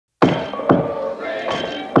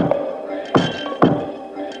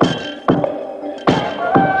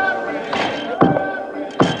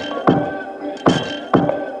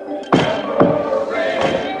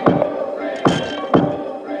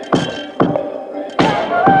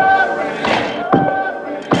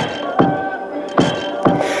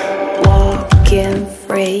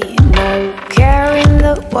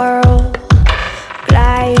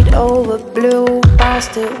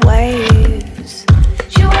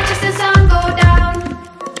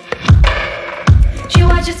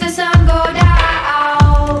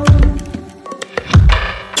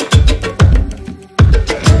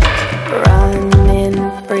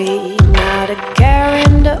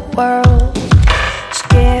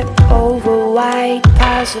trip over white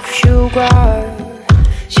piles of sugar.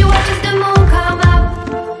 She watches the moon come up.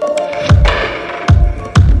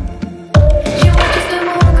 She watches the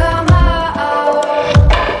moon come up.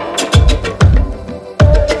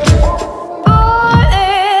 Put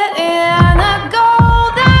it in a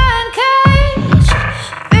golden cage,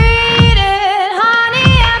 feed it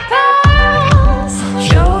honey and pearls.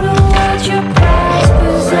 Show the world your prized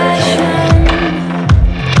possession.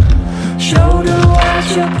 Show the world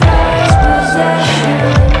your prized possession.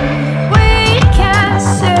 We can't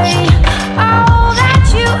say all that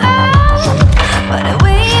you earn, but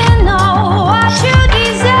we know what you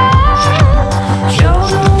deserve. Show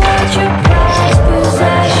the world your prized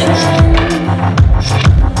possession.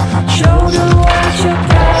 Show the world your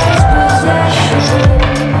prized possession.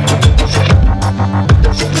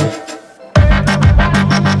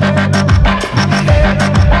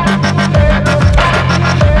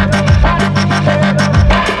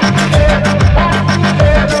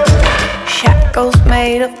 Shackles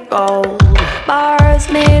made of gold, bars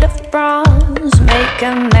made of bronze, make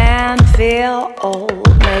a man feel old,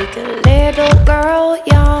 make a little girl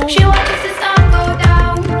young. She watches the sun go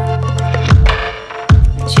down.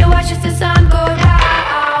 She watches the sun go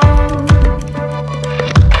down.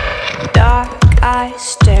 Dark eyes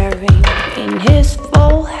staring in his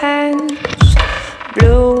full hands,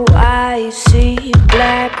 blue eyes see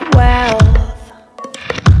black wealth.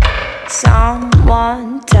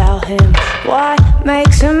 Someone tell him what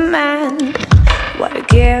makes a man, what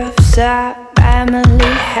gifts a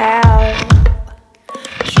family have.